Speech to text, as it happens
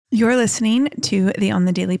You're listening to the On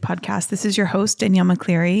the Daily podcast. This is your host, Danielle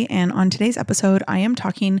McCleary. And on today's episode, I am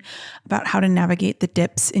talking about how to navigate the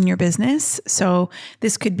dips in your business. So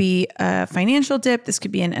this could be a financial dip. This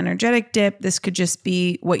could be an energetic dip. This could just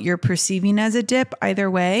be what you're perceiving as a dip.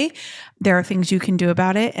 Either way, there are things you can do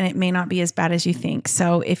about it, and it may not be as bad as you think.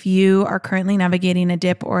 So if you are currently navigating a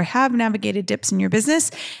dip or have navigated dips in your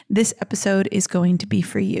business, this episode is going to be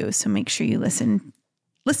for you. So make sure you listen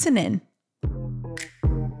in.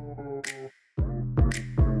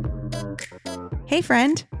 Hey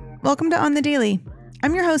friend, welcome to On the Daily.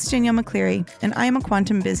 I'm your host, Danielle McCleary, and I am a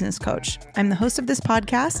quantum business coach. I'm the host of this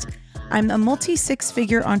podcast. I'm a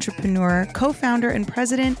multi-six-figure entrepreneur, co-founder and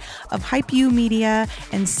president of Hype You Media,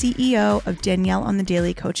 and CEO of Danielle on the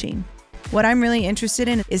Daily Coaching. What I'm really interested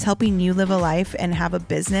in is helping you live a life and have a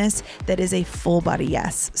business that is a full body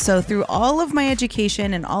yes. So through all of my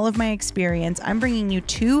education and all of my experience, I'm bringing you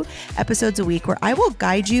 2 episodes a week where I will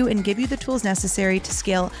guide you and give you the tools necessary to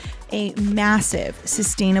scale a massive,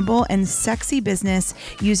 sustainable, and sexy business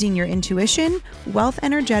using your intuition, wealth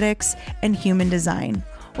energetics, and human design.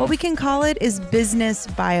 What we can call it is business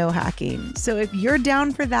biohacking. So if you're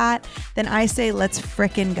down for that, then I say let's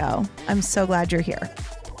frickin' go. I'm so glad you're here.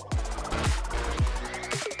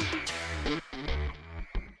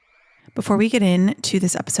 Before we get into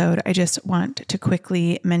this episode, I just want to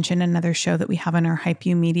quickly mention another show that we have in our Hype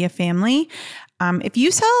You Media family. If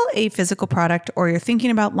you sell a physical product or you're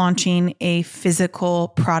thinking about launching a physical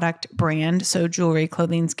product brand, so jewelry,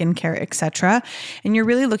 clothing, skincare, etc., and you're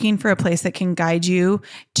really looking for a place that can guide you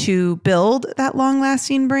to build that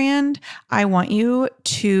long-lasting brand, I want you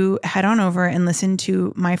to head on over and listen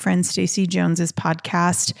to my friend Stacey Jones's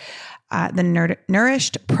podcast, the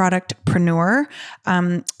Nourished Productpreneur.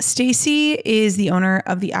 Stacey is the owner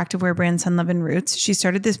of the activewear brand Sun Love and Roots. She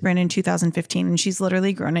started this brand in 2015, and she's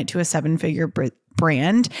literally grown it to a 7-figure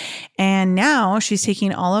brand. And now she's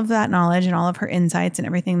taking all of that knowledge and all of her insights and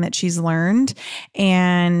everything that she's learned,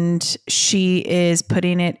 and she is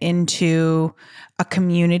putting it into a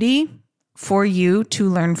community for you to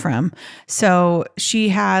learn from. So she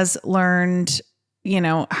has learned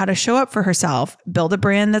how to show up for herself, build a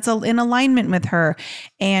brand that's in alignment with her.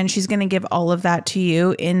 And she's going to give all of that to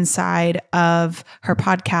you inside of her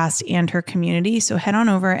podcast and her community. So head on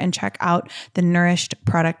over and check out the Nourished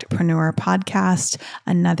Productpreneur podcast,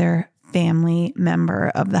 another family member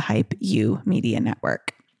of the Hype You Media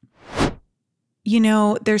Network.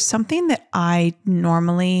 There's something that I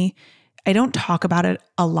don't talk about it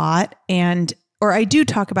a lot, or I do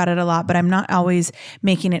talk about it a lot, but I'm not always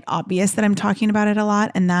making it obvious that I'm talking about it a lot.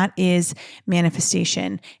 And that is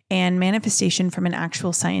manifestation, and manifestation from an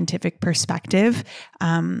actual scientific perspective,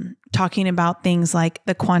 talking about things like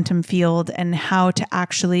the quantum field and how to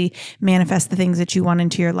actually manifest the things that you want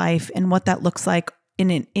into your life and what that looks like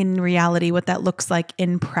in reality, what that looks like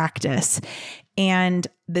in practice. And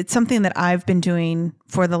it's something that I've been doing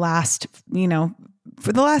for the last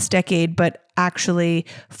decade, but actually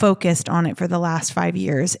focused on it for the last 5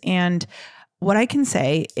 years. And what I can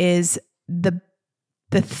say is the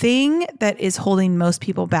thing that is holding most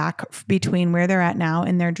people back between where they're at now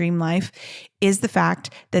in their dream life is the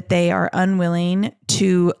fact that they are unwilling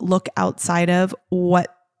to look outside of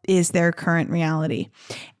what is their current reality.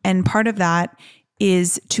 And part of that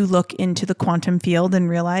is to look into the quantum field and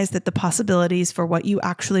realize that the possibilities for what you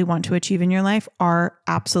actually want to achieve in your life are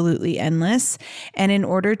absolutely endless. And in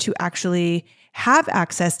order to actually have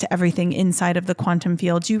access to everything inside of the quantum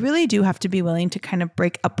field, you really do have to be willing to kind of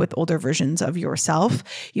break up with older versions of yourself.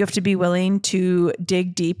 You have to be willing to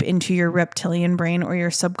dig deep into your reptilian brain or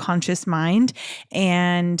your subconscious mind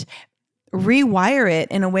and rewire it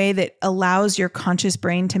in a way that allows your conscious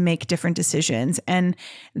brain to make different decisions. And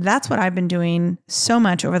that's what I've been doing so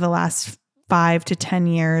much over the last 5 to 10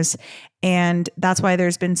 years. And that's why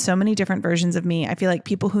there's been so many different versions of me. I feel like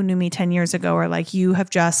people who knew me 10 years ago are like, you have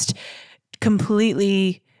just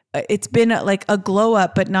completely, it's been like a glow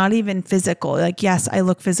up, but not even physical. Like, yes, I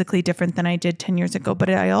look physically different than I did 10 years ago, but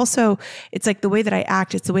it's like the way that I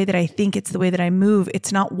act, it's the way that I think, it's the way that I move.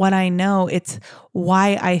 It's not what I know, it's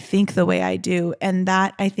why I think the way I do. And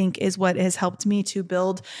that, I think, is what has helped me to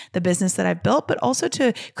build the business that I've built, but also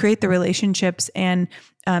to create the relationships and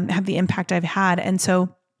have the impact I've had. And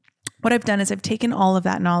so what I've done is I've taken all of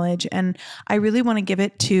that knowledge and I really want to give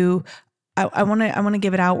it to I want to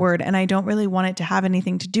give it outward, and I don't really want it to have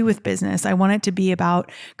anything to do with business. I want it to be about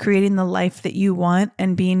creating the life that you want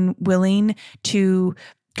and being willing to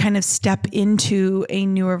kind of step into a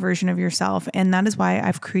newer version of yourself. And that is why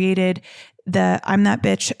I've created the I'm That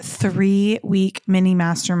Bitch 3-week mini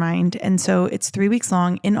mastermind. And so it's 3 weeks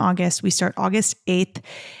long in August. We start August 8th.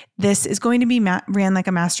 This is going to be ran like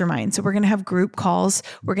a mastermind. So we're going to have group calls.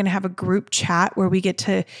 We're going to have a group chat where we get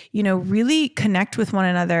to, really connect with one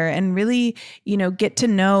another and really, get to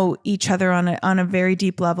know each other on a very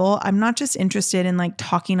deep level. I'm not just interested in like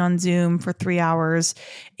talking on Zoom for 3 hours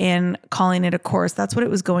and calling it a course. That's what it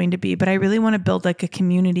was going to be. But I really want to build like a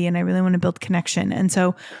community, and I really want to build connection. And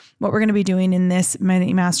so what we're going to be doing in this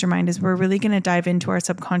mini mastermind is we're really going to dive into our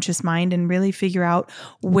subconscious mind and really figure out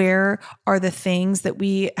where are the things that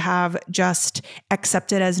we have just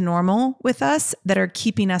accepted as normal with us that are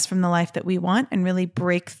keeping us from the life that we want, and really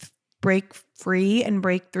break free and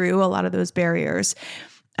break through a lot of those barriers.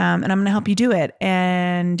 And I'm going to help you do it.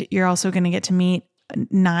 And you're also going to get to meet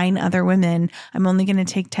 9 other women. I'm only going to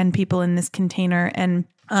take 10 people in this container, and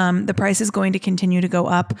the price is going to continue to go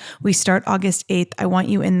up. We start August 8th. I want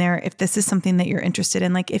you in there if this is something that you're interested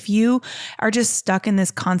in. Like if you are just stuck in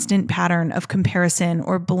this constant pattern of comparison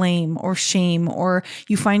or blame or shame, or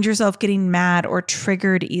you find yourself getting mad or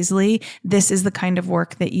triggered easily, this is the kind of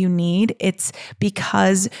work that you need. It's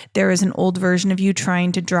because there is an old version of you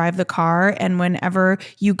trying to drive the car. And whenever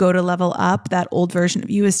you go to level up, that old version of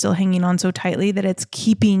you is still hanging on so tightly that it's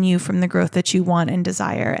keeping you from the growth that you want and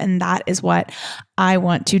desire. And that is what I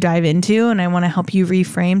want to dive into, and I want to help you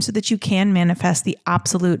reframe so that you can manifest the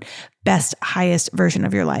absolute best, highest version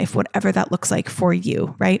of your life, whatever that looks like for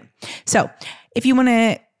you, right? So if you want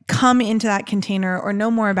to come into that container or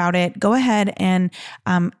know more about it, go ahead and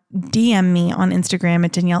DM me on Instagram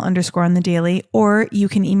at Danielle_on_the_daily, or you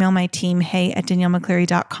can email my team,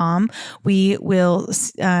 hey@DanielleMcCleary.com. We will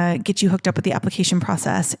get you hooked up with the application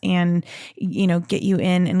process and, get you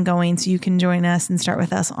in and going so you can join us and start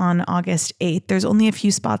with us on August 8th. There's only a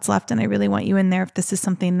few spots left, and I really want you in there if this is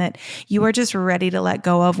something that you are just ready to let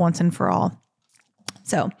go of once and for all.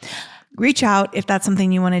 So reach out if that's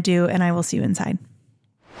something you want to do, and I will see you inside.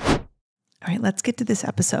 All right, let's get to this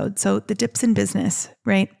episode. So the dips in business,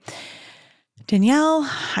 right? Danielle,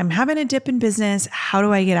 I'm having a dip in business. How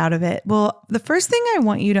do I get out of it? Well, the first thing I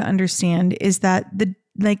want you to understand is that the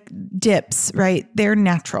dips, right? They're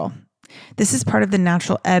natural. This is part of the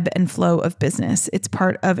natural ebb and flow of business. It's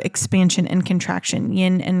part of expansion and contraction,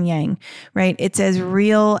 yin and yang, right? It's as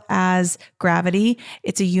real as gravity.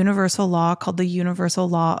 It's a universal law called the universal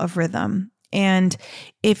law of rhythm. And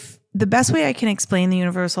the best way I can explain the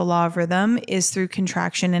universal law of rhythm is through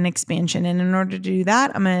contraction and expansion. And in order to do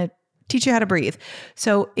that, I'm going to teach you how to breathe.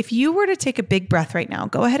 So if you were to take a big breath right now,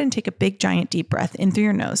 go ahead and take a big, giant, deep breath in through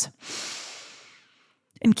your nose.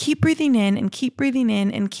 And keep breathing in and keep breathing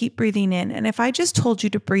in and keep breathing in. And if I just told you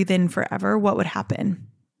to breathe in forever, what would happen?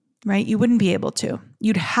 Right? You wouldn't be able to.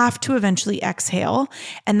 You'd have to eventually exhale.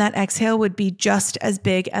 And that exhale would be just as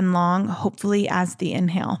big and long, hopefully, as the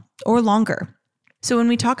inhale, or longer. So when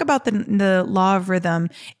we talk about the law of rhythm,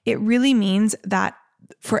 it really means that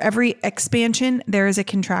for every expansion, there is a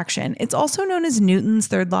contraction. It's also known as Newton's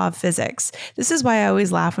third law of physics. This is why I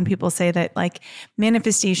always laugh when people say that like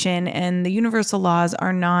manifestation and the universal laws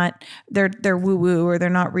are not, they're woo-woo or they're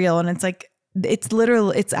not real. And it's like,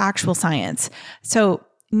 it's actual science. So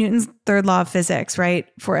Newton's third law of physics, right?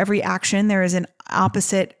 For every action, there is an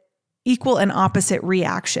equal and opposite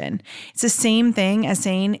reaction. It's the same thing as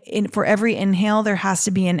saying for every inhale, there has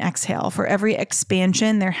to be an exhale. For every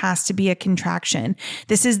expansion, there has to be a contraction.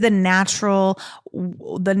 This is the natural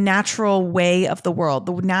way of the world,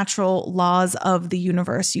 the natural laws of the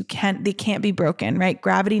universe. They can't be broken, right?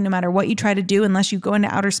 Gravity, no matter what you try to do, unless you go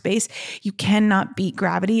into outer space, you cannot beat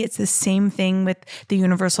gravity. It's the same thing with the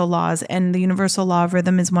universal laws, and the universal law of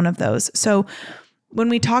rhythm is one of those. So when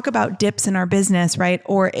we talk about dips in our business, right,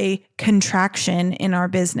 or a contraction in our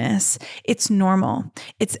business, it's normal.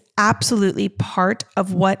 It's absolutely part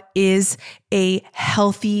of what is a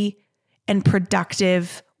healthy and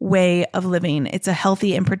productive way of living. It's a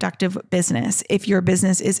healthy and productive business if your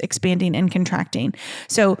business is expanding and contracting.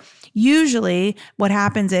 So usually what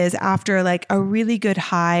happens is after like a really good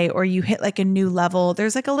high, or you hit like a new level,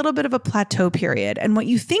 there's like a little bit of a plateau period. And what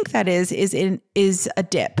you think that is a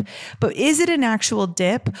dip. But is it an actual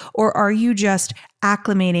dip, or are you just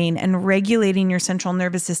acclimating and regulating your central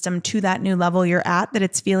nervous system to that new level you're at, that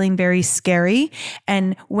it's feeling very scary?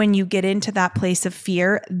 And when you get into that place of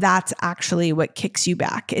fear, that's actually what kicks you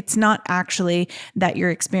back. It's not actually that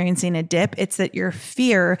you're experiencing a dip. It's that your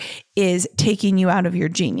fear is taking you out of your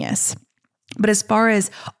genius. But as far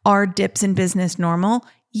as are dips in business normal?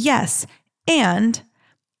 Yes. And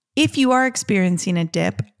if you are experiencing a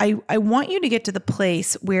dip, I want you to get to the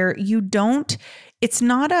place where it's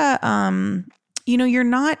not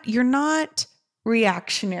you're not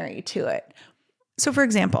reactionary to it. So for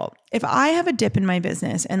example, if I have a dip in my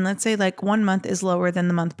business and let's say like 1 month is lower than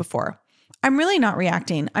the month before, I'm really not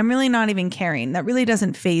reacting. I'm really not even caring. That really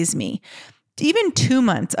doesn't faze me. Even 2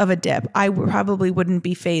 months of a dip, I probably wouldn't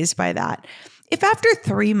be fazed by that. If after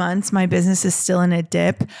 3 months my business is still in a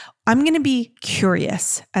dip, I'm going to be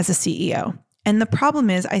curious as a CEO. And the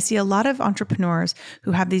problem is I see a lot of entrepreneurs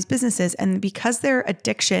who have these businesses, and because their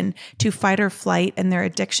addiction to fight or flight and their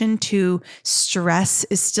addiction to stress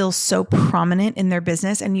is still so prominent in their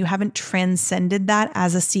business, and you haven't transcended that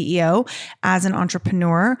as a CEO, as an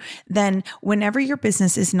entrepreneur, then whenever your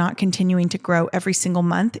business is not continuing to grow every single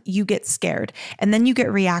month, you get scared and then you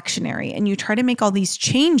get reactionary and you try to make all these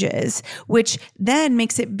changes, which then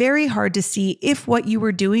makes it very hard to see if what you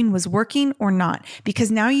were doing was working or not,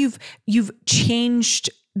 because now you've changed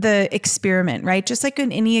the experiment, right? Just like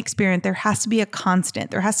in any experiment, there has to be a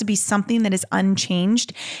constant. There has to be something that is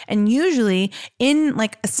unchanged. And usually in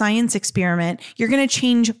like a science experiment, you're going to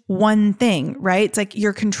change one thing, right? It's like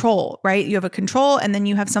your control, right? You have a control and then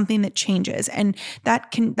you have something that changes. And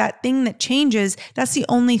that thing that changes, that's the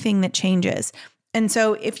only thing that changes. And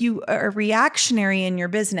so if you are reactionary in your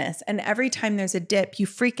business and every time there's a dip, you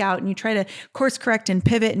freak out and you try to course correct and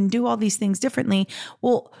pivot and do all these things differently,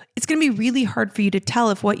 well, it's going to be really hard for you to tell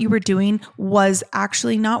if what you were doing was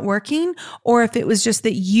actually not working or if it was just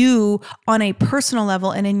that you on a personal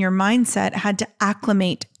level and in your mindset had to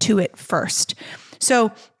acclimate to it first.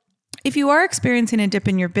 So if you are experiencing a dip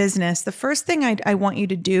in your business, the first thing I want you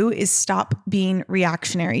to do is stop being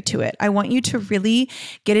reactionary to it. I want you to really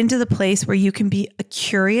get into the place where you can be a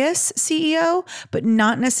curious CEO, but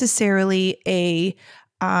not necessarily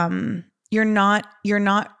you're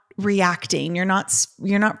not reacting. You're not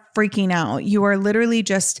freaking out. You are literally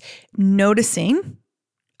just noticing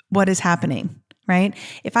what is happening, right?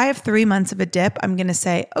 If I have 3 months of a dip, I'm going to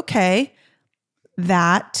say, okay,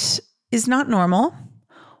 that is not normal.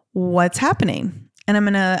 What's happening? And I'm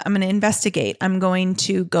going to investigate. I'm going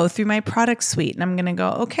to go through my product suite and I'm going to go,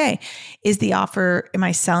 okay, is the offer, am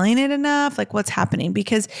I selling it enough? Like what's happening?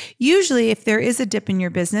 Because usually if there is a dip in your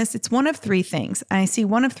business, it's one of three things. I see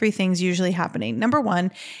one of three things usually happening. Number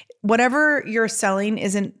one, whatever you're selling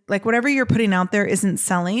isn't like whatever you're putting out there isn't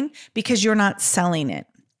selling because you're not selling it.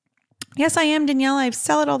 Yes, I am, Danielle. I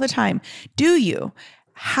sell it all the time. Do you?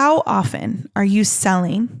 How often are you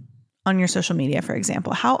selling on your social media, for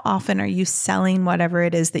example? How often are you selling whatever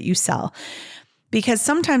it is that you sell? Because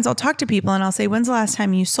sometimes I'll talk to people and I'll say, when's the last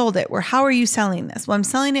time you sold it? Or how are you selling this? Well, I'm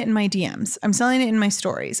selling it in my DMs. I'm selling it in my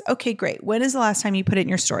stories. Okay, great. When is the last time you put it in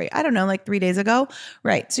your story? I don't know, like 3 days ago.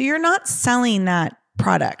 Right. So you're not selling that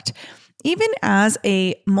product. Even as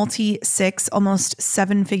a multi-6, almost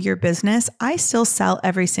 7-figure business, I still sell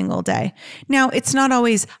every single day. Now, it's not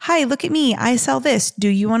always, hi, look at me. I sell this. Do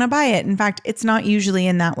you want to buy it? In fact, it's not usually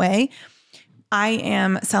in that way. I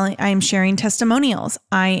am sharing testimonials.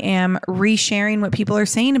 I am resharing what people are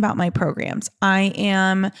saying about my programs. I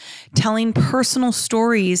am telling personal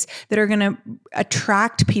stories that are going to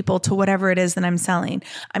attract people to whatever it is that I'm selling.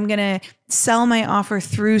 I'm going to sell my offer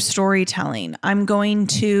through storytelling. I'm going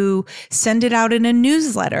to send it out in a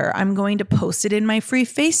newsletter. I'm going to post it in my free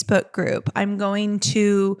Facebook group. I'm going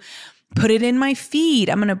to put it in my feed.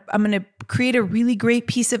 I'm going to create a really great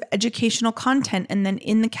piece of educational content. And then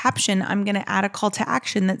in the caption, I'm going to add a call to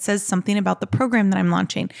action that says something about the program that I'm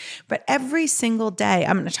launching. But every single day,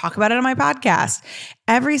 I'm going to talk about it on my podcast.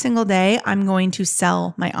 Every single day, I'm going to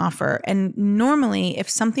sell my offer. And normally, if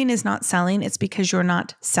something is not selling, it's because you're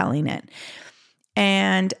not selling it.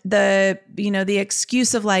 And the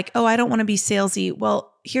excuse of like, oh, I don't want to be salesy.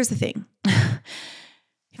 Well, here's the thing.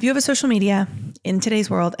 If you have a social media in today's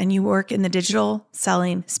world and you work in the digital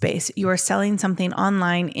selling space, you are selling something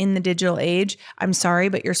online in the digital age, I'm sorry,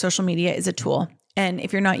 but your social media is a tool. And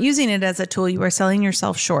if you're not using it as a tool, you are selling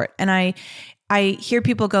yourself short. And I hear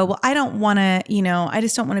people go, well, I don't want to, I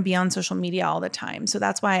just don't want to be on social media all the time. So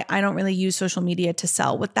that's why I don't really use social media to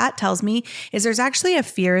sell. What that tells me is there's actually a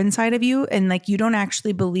fear inside of you and like you don't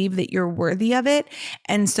actually believe that you're worthy of it.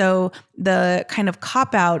 And so the kind of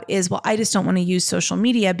cop out is, well, I just don't want to use social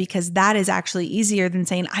media because that is actually easier than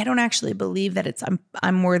saying, I don't actually believe that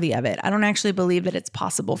I'm worthy of it. I don't actually believe that it's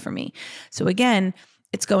possible for me. So again,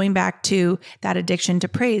 it's going back to that addiction to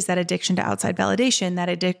praise, that addiction to outside validation, that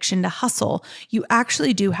addiction to hustle. You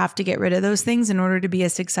actually do have to get rid of those things in order to be a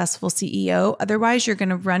successful CEO. Otherwise, you're going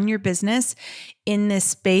to run your business in this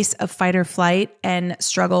space of fight or flight and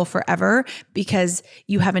struggle forever because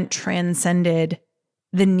you haven't transcended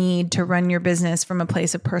the need to run your business from a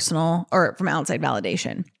place of personal or from outside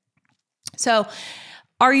validation. So,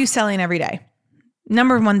 are you selling every day?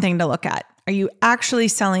 Number one thing to look at. Are you actually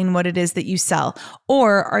selling what it is that you sell?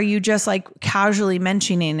 Or are you just like casually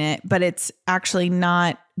mentioning it, but it's actually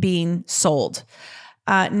not being sold?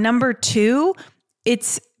 Number two,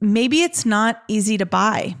 maybe it's not easy to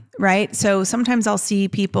buy, right? So sometimes I'll see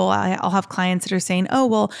people, I'll have clients that are saying, oh,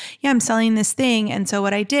 well, yeah, I'm selling this thing. And so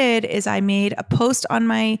what I did is I made a post on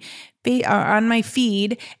my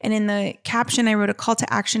feed, and in the caption, I wrote a call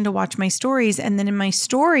to action to watch my stories. And then in my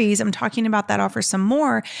stories, I'm talking about that offer some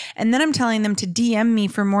more. And then I'm telling them to DM me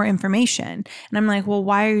for more information. And I'm like, well,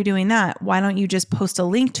 why are you doing that? Why don't you just post a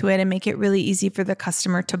link to it and make it really easy for the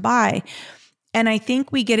customer to buy? And I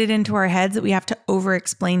think we get it into our heads that we have to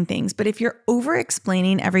over-explain things. But if you're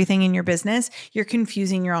over-explaining everything in your business, you're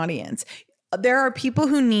confusing your audience. There are people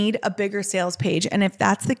who need a bigger sales page. And if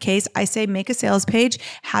that's the case, I say make a sales page,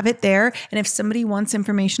 have it there. And if somebody wants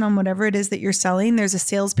information on whatever it is that you're selling, there's a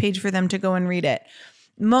sales page for them to go and read it.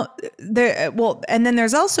 And then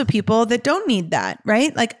there's also people that don't need that,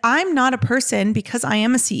 right? Like I'm not a person, because I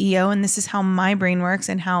am a CEO and this is how my brain works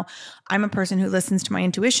and how I'm a person who listens to my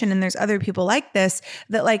intuition. And there's other people like this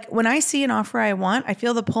that like when I see an offer I want, I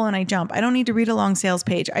feel the pull and I jump. I don't need to read a long sales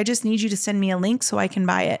page. I just need you to send me a link so I can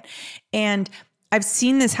buy it. And I've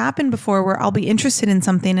seen this happen before where I'll be interested in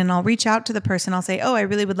something and I'll reach out to the person. I'll say, oh, I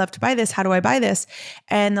really would love to buy this. How do I buy this?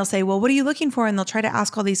 And they'll say, well, what are you looking for? And they'll try to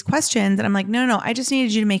ask all these questions. And I'm like, no, I just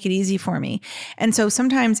needed you to make it easy for me. And so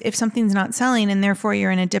sometimes if something's not selling and therefore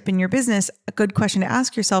you're in a dip in your business, a good question to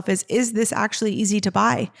ask yourself is this actually easy to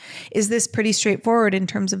buy? Is this pretty straightforward in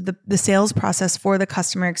terms of the sales process for the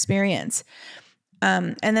customer experience?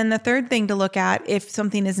 And then the third thing to look at if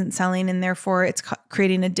something isn't selling and therefore it's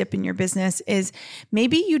creating a dip in your business is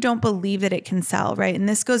maybe you don't believe that it can sell, right? And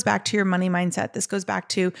this goes back to your money mindset. This goes back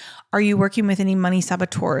to, are you working with any money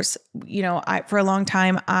saboteurs? You know, for a long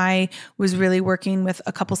time, I was really working with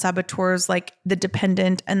a couple saboteurs like the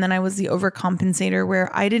dependent, and then I was the overcompensator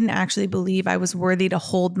where I didn't actually believe I was worthy to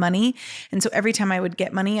hold money. And so every time I would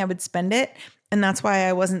get money, I would spend it. And that's why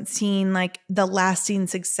I wasn't seeing like the lasting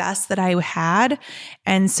success that I had.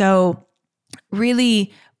 And so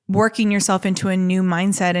really working yourself into a new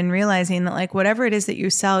mindset and realizing that like whatever it is that you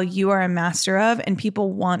sell, you are a master of, and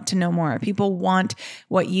people want to know more. People want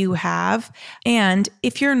what you have. And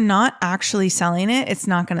if you're not actually selling it, it's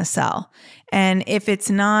not going to sell. And if it's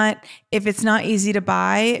not easy to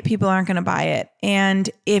buy, people aren't going to buy it. And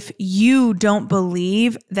if you don't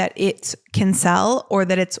believe that it can sell or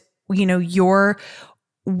that it's you're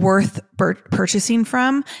worth purchasing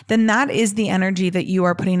from, then that is the energy that you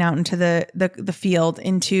are putting out into the field,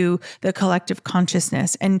 into the collective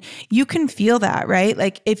consciousness. And you can feel that, right?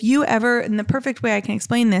 Like if you ever, and the perfect way I can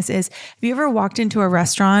explain this is, have you ever walked into a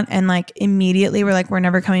restaurant and like immediately were like, we're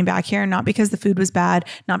never coming back here? Not because the food was bad,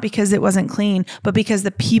 not because it wasn't clean, but because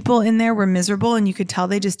the people in there were miserable and you could tell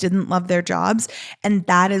they just didn't love their jobs. And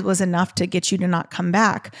that was enough to get you to not come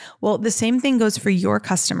back. Well, the same thing goes for your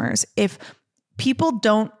customers. If people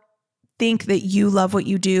don't think that you love what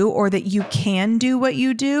you do or that you can do what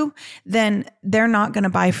you do, then they're not going to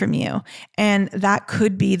buy from you. And that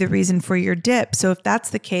could be the reason for your dip. So if that's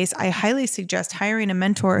the case, I highly suggest hiring a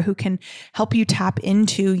mentor who can help you tap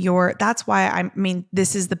into that's why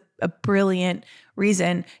this is a brilliant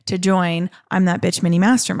reason to join I'm That Bitch Mini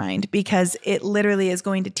Mastermind, because it literally is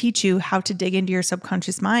going to teach you how to dig into your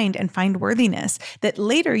subconscious mind and find worthiness that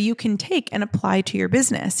later you can take and apply to your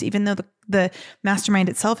business. Even though the mastermind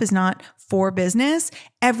itself is not for business,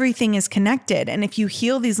 everything is connected. And if you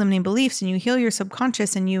heal these limiting beliefs and you heal your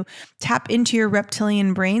subconscious and you tap into your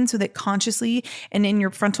reptilian brain so that consciously and in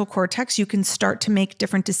your frontal cortex, you can start to make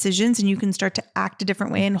different decisions and you can start to act a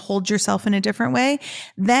different way and hold yourself in a different way,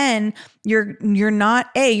 then you're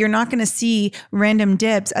not going to see random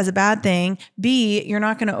dips as a bad thing. B, you're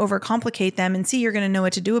not going to overcomplicate them. And C, you're going to know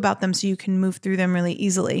what to do about them so you can move through them really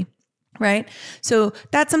easily. Right? So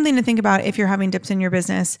that's something to think about if you're having dips in your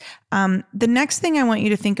business. The next thing I want you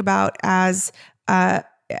to think about as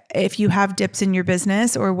if you have dips in your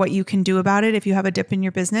business or what you can do about it if you have a dip in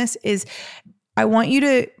your business is I want you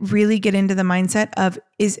to really get into the mindset of,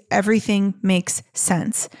 is everything makes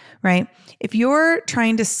sense, right? If you're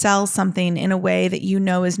trying to sell something in a way that you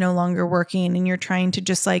know is no longer working and you're trying to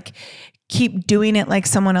just like keep doing it like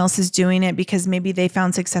someone else is doing it because maybe they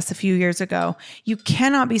found success a few years ago, you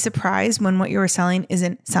cannot be surprised when what you're selling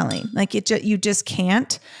isn't selling. Like you just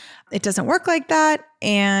can't. It doesn't work like that.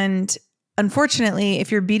 And unfortunately, if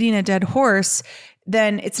you're beating a dead horse,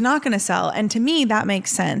 then it's not going to sell. And to me, that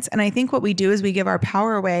makes sense. And I think what we do is we give our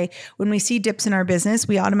power away. When we see dips in our business,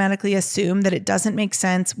 we automatically assume that it doesn't make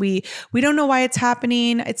sense. We don't know why it's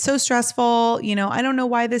happening. It's so stressful. I don't know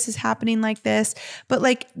why this is happening like this. But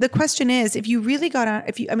like the question is, if you really got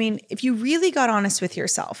honest with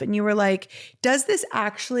yourself and you were like, does this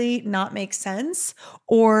actually not make sense?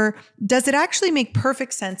 Or does it actually make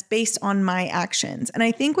perfect sense based on my actions? And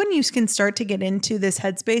I think when you can start to get into this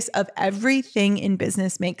headspace of everything in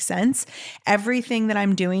business makes sense, everything that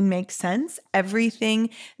I'm doing makes sense, everything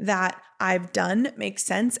that I've done makes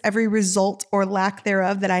sense, every result or lack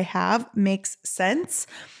thereof that I have makes sense.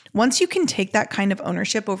 Once you can take that kind of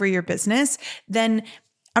ownership over your business, then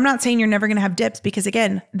I'm not saying you're never going to have dips, because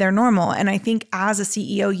again, they're normal. And I think as a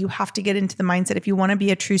CEO, you have to get into the mindset. If you want to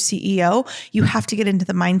be a true CEO, you have to get into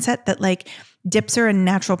the mindset that like dips are a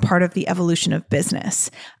natural part of the evolution of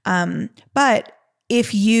business. But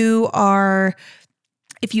if you also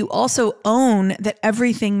own that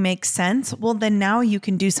everything makes sense, well, then now you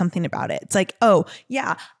can do something about it. It's like, oh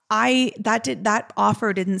yeah, that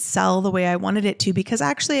offer didn't sell the way I wanted it to, because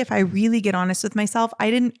actually, if I really get honest with myself,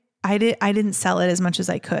 I didn't sell it as much as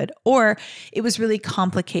I could, or it was really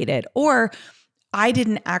complicated, or I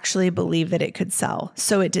didn't actually believe that it could sell,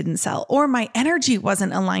 so it didn't sell, or my energy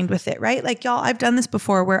wasn't aligned with it, right? Like y'all, I've done this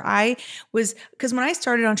before where because when I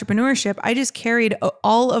started entrepreneurship, I just carried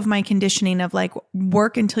all of my conditioning of like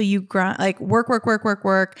work until you grind, like work,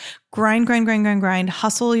 grind,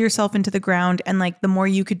 hustle yourself into the ground. And like the more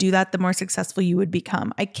you could do that, the more successful you would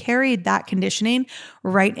become. I carried that conditioning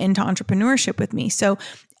right into entrepreneurship with me. So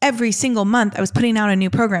every single month I was putting out a new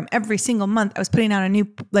program. Every single month I was putting out a new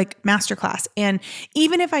like masterclass. And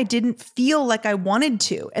even if I didn't feel like I wanted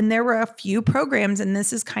to, and there were a few programs, and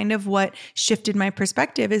this is kind of what shifted my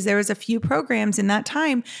perspective, is there was a few programs in that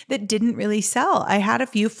time that didn't really sell. I had a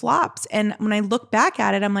few flops. And when I look back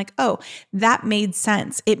at it, I'm like, oh, that made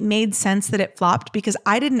sense. It made sense that it flopped because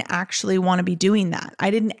I didn't actually want to be doing that. I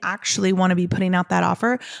didn't actually want to be putting out that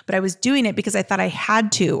offer, but I was doing it because I thought I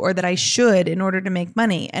had to, or that I should, in order to make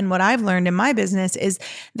money. And what I've learned in my business is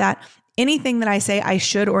that anything that I say I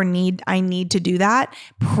should or I need to do that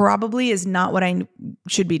probably is not what I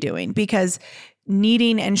should be doing, because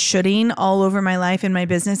needing and shoulding all over my life in my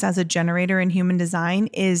business as a generator in human design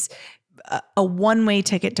is a one-way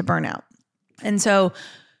ticket to burnout. And so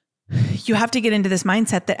you have to get into this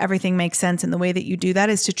mindset that everything makes sense. And the way that you do that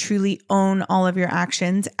is to truly own all of your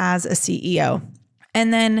actions as a CEO.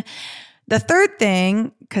 And then the third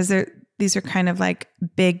thing, because these are kind of like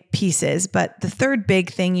big pieces, but the third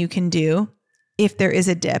big thing you can do if there is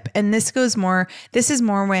a dip, and this is more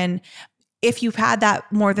when, if you've had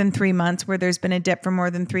that more than 3 months where there's been a dip for more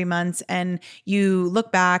than 3 months and you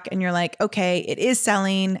look back and you're like, okay, it is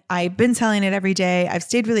selling. I've been selling it every day. I've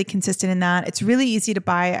stayed really consistent in that. It's really easy to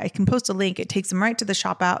buy. I can post a link. It takes them right to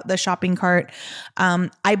the shopping cart.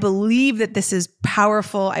 I believe that this is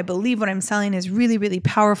powerful. I believe what I'm selling is really, really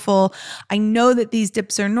powerful. I know that these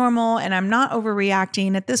dips are normal and I'm not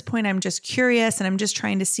overreacting. At this point, I'm just curious and I'm just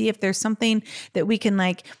trying to see if there's something that we can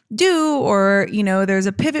like do, or, there's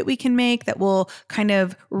a pivot we can make that will kind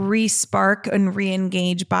of re-spark and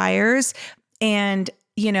re-engage buyers. And,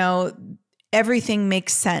 everything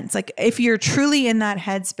makes sense. Like if you're truly in that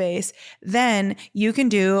headspace, then you can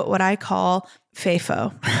do what I call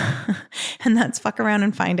FAFO. And that's fuck around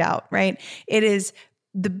and find out, right? It is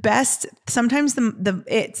the best, sometimes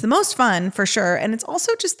it's the most fun for sure. And it's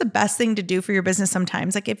also just the best thing to do for your business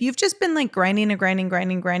sometimes. Like if you've just been like grinding,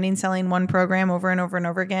 selling one program over and over and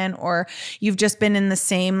over again, or you've just been in the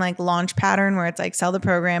same like launch pattern where it's like sell the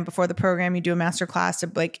program, before the program, you do a masterclass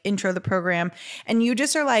to like intro the program. And you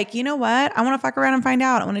just are like, you know what? I want to fuck around and find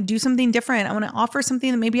out. I want to do something different. I want to offer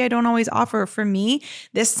something that maybe I don't always offer. For me,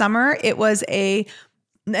 this summer, it was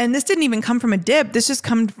and this didn't even come from a dip. This just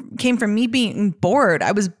came from me being bored.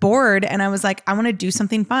 I was bored and I was like, I want to do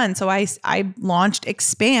something fun. So I launched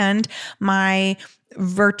Expand, my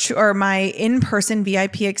my in-person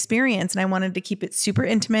VIP experience. And I wanted to keep it super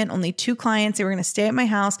intimate, only 2 clients. They were going to stay at my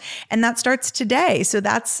house. And that starts today. So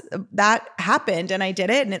that happened and I did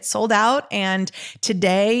it and it sold out. And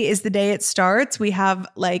today is the day it starts. We have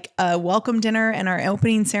like a welcome dinner and our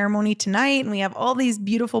opening ceremony tonight. And we have all these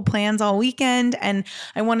beautiful plans all weekend. And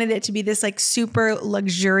I wanted it to be this like super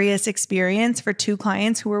luxurious experience for 2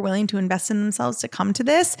 clients who were willing to invest in themselves to come to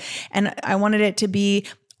this. And I wanted it to be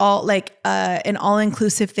all like an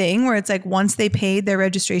all-inclusive thing where it's like once they paid their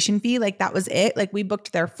registration fee, like that was it. Like we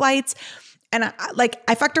booked their flights and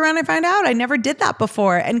I fucked around and found out I never did that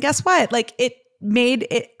before. And guess what? Like made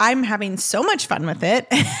it, I'm having so much fun with it.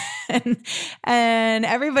 and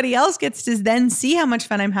everybody else gets to then see how much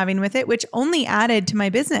fun I'm having with it, which only added to my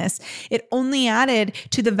business. It only added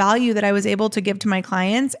to the value that I was able to give to my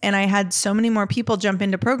clients. And I had so many more people jump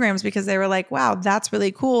into programs because they were like, wow, that's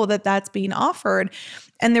really cool that that's being offered.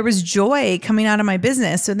 And there was joy coming out of my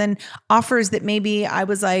business. So then offers that maybe I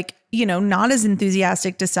was like, not as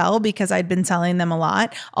enthusiastic to sell because I'd been selling them a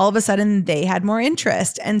lot, all of a sudden they had more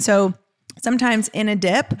interest. And so sometimes in a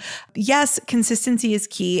dip, yes, consistency is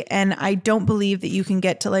key. And I don't believe that you can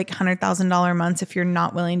get to like $100,000 months if you're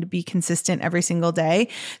not willing to be consistent every single day.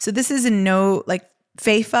 So this is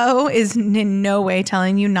FAFO is in no way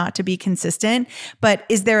telling you not to be consistent, but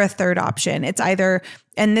is there a third option? It's either,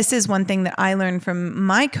 and this is one thing that I learned from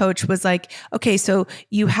my coach was like, okay, so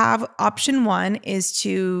you have option one is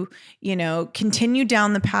to, continue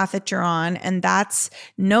down the path that you're on. And that's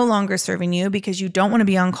no longer serving you because you don't want to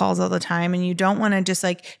be on calls all the time. And you don't want to just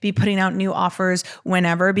like be putting out new offers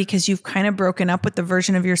whenever, because you've kind of broken up with the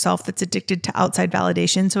version of yourself that's addicted to outside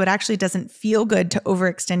validation. So it actually doesn't feel good to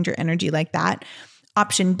overextend your energy like that.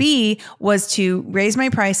 Option B was to raise my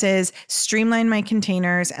prices, streamline my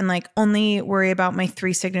containers, and like only worry about my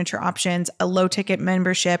 3 signature options, a low ticket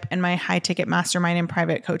membership, and my high ticket mastermind and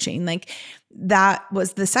private coaching. Like that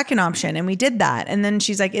was the second option. And we did that. And then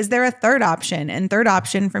she's like, is there a third option? And third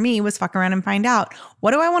option for me was fuck around and find out.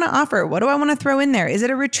 What do I want to offer? What do I want to throw in there? Is it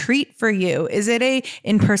a retreat for you? Is it a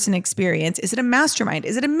in-person experience? Is it a mastermind?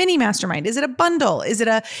 Is it a mini mastermind? Is it a bundle? Is it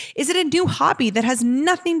a new hobby that has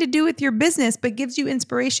nothing to do with your business, but gives you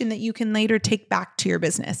inspiration that you can later take back to your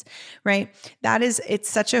business, right? It's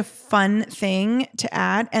such a fun thing to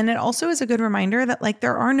add. And it also is a good reminder that like,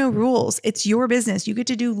 there are no rules. It's your business. You get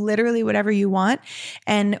to do literally whatever you want.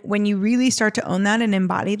 And when you really start to own that and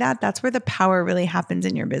embody that, that's where the power really happens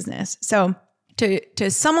in your business. So to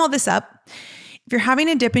sum all this up, if you're having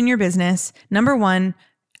a dip in your business, number one,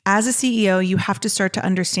 as a CEO, you have to start to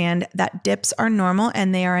understand that dips are normal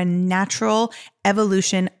and they are a natural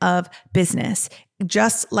evolution of business.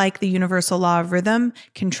 Just like the universal law of rhythm,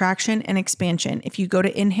 contraction, and expansion. If you go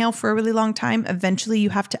to inhale for a really long time, eventually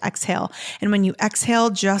you have to exhale. And when you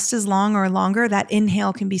exhale just as long or longer, that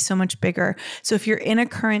inhale can be so much bigger. So if you're in a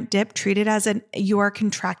current dip, treat it as you are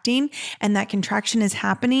contracting, and that contraction is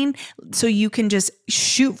happening. So you can just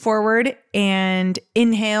shoot forward and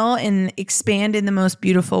inhale and expand in the most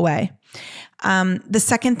beautiful way. The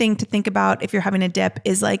second thing to think about if you're having a dip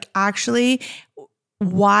is like, actually,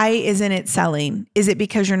 why isn't it selling? Is it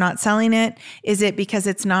because you're not selling it? Is it because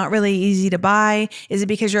it's not really easy to buy? Is it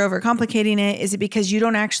because you're overcomplicating it? Is it because you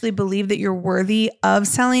don't actually believe that you're worthy of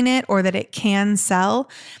selling it or that it can sell?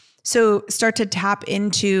 So start to tap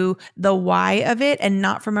into the why of it, and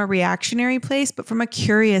not from a reactionary place, but from a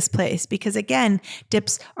curious place. Because again,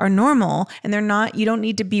 dips are normal and you don't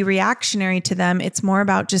need to be reactionary to them. It's more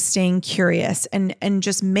about just staying curious and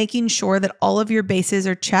just making sure that all of your bases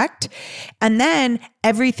are checked. And then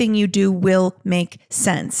everything you do will make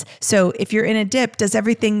sense. So if you're in a dip, does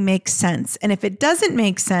everything make sense? And if it doesn't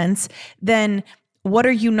make sense, then what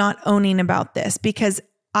are you not owning about this? Because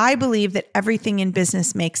I believe that everything in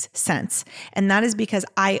business makes sense. And that is because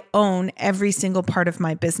I own every single part of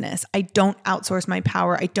my business. I don't outsource my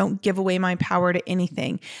power. I don't give away my power to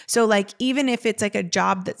anything. So like, even if it's like a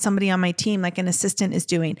job that somebody on my team, like an assistant, is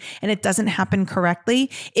doing and it doesn't happen correctly,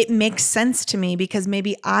 it makes sense to me because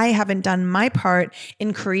maybe I haven't done my part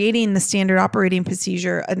in creating the standard operating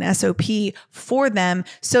procedure, an SOP for them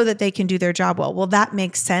so that they can do their job well. Well, that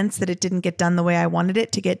makes sense that it didn't get done the way I wanted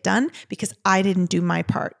it to get done because I didn't do my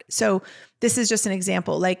part. So this is just an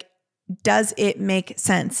example. Like, does it make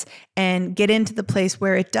sense? And get into the place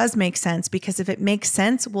where it does make sense, because if it makes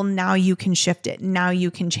sense, well, now you can shift it. Now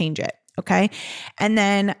you can change it. Okay. And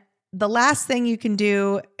then the last thing you can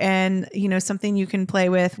do, and something you can play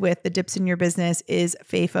with the dips in your business, is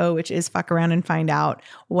FAFO, which is fuck around and find out.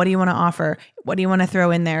 What do you want to offer? What do you want to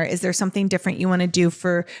throw in there? Is there something different you want to do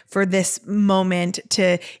for this moment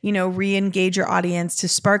to, re-engage your audience, to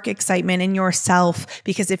spark excitement in yourself?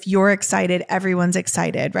 Because if you're excited, everyone's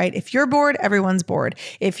excited, right? If you're bored, everyone's bored.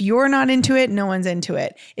 If you're not into it, no one's into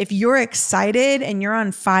it. If you're excited and you're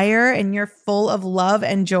on fire and you're full of love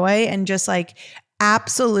and joy and just like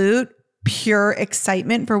absolute pure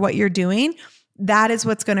excitement for what you're doing, that is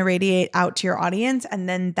what's going to radiate out to your audience. And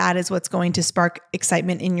then that is what's going to spark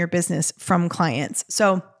excitement in your business from clients.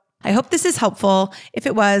 So I hope this is helpful. If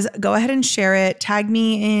it was, go ahead and share it. Tag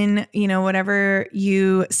me in, whatever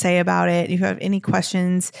you say about it. If you have any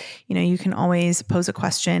questions, you can always pose a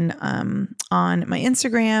question on my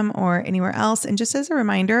Instagram or anywhere else. And just as a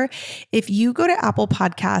reminder, if you go to Apple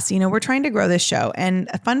Podcasts, we're trying to grow this show. And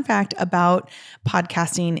a fun fact about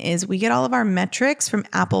podcasting is we get all of our metrics from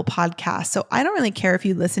Apple Podcasts. So I don't really care if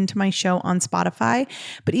you listen to my show on Spotify,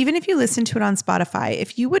 but even if you listen to it on Spotify,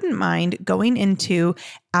 if you wouldn't mind going into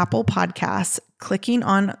Apple Podcasts, clicking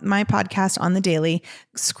on my podcast on the daily,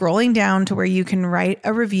 scrolling down to where you can write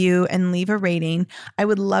a review and leave a rating. I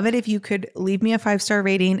would love it if you could leave me a 5-star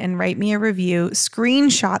rating and write me a review.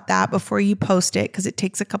 Screenshot that before you post it because it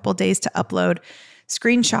takes a couple days to upload.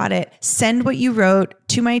 Screenshot it, send what you wrote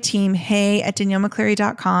to my team,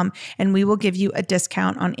 hey@DanielleMcCleary.com, and we will give you a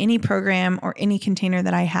discount on any program or any container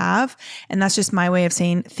that I have. And that's just my way of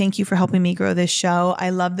saying thank you for helping me grow this show.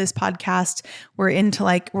 I love this podcast.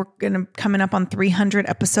 We're coming up on 300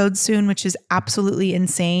 episodes soon, which is absolutely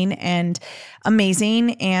insane and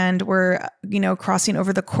amazing. And we're, crossing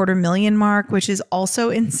over the 250,000 mark, which is also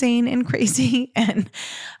insane and crazy. And,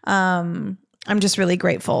 I'm just really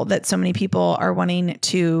grateful that so many people are wanting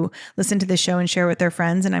to listen to the show and share with their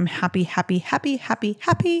friends. And I'm happy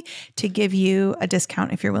to give you a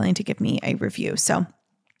discount if you're willing to give me a review. So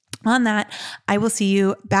on that, I will see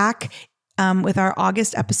you back with our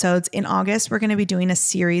August episodes. In August, we're going to be doing a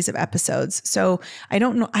series of episodes. So I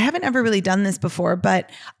don't know, I haven't ever really done this before, but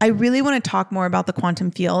I really want to talk more about the quantum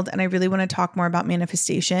field and I really want to talk more about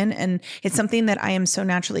manifestation. And it's something that I am so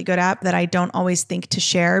naturally good at that I don't always think to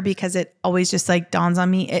share because it always just dawns on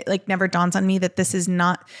me. It never dawns on me that this is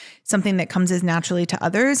not something that comes as naturally to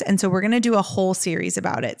others. And so we're going to do a whole series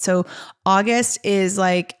about it. So August is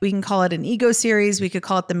we can call it an ego series. We could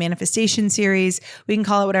call it the manifestation series. We can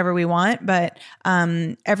call it whatever we want, but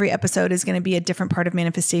every episode is going to be a different part of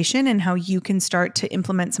manifestation and how you can start to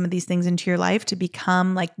implement some of these things into your life to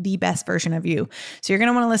become the best version of you. So you're going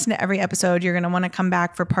to want to listen to every episode. You're going to want to come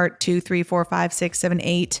back for part 2, 3, 4, 5, 6, 7,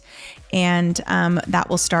 8. And that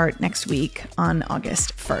will start next week on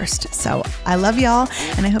August 1st. So I love y'all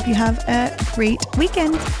and I hope you have a great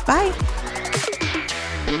weekend. Bye.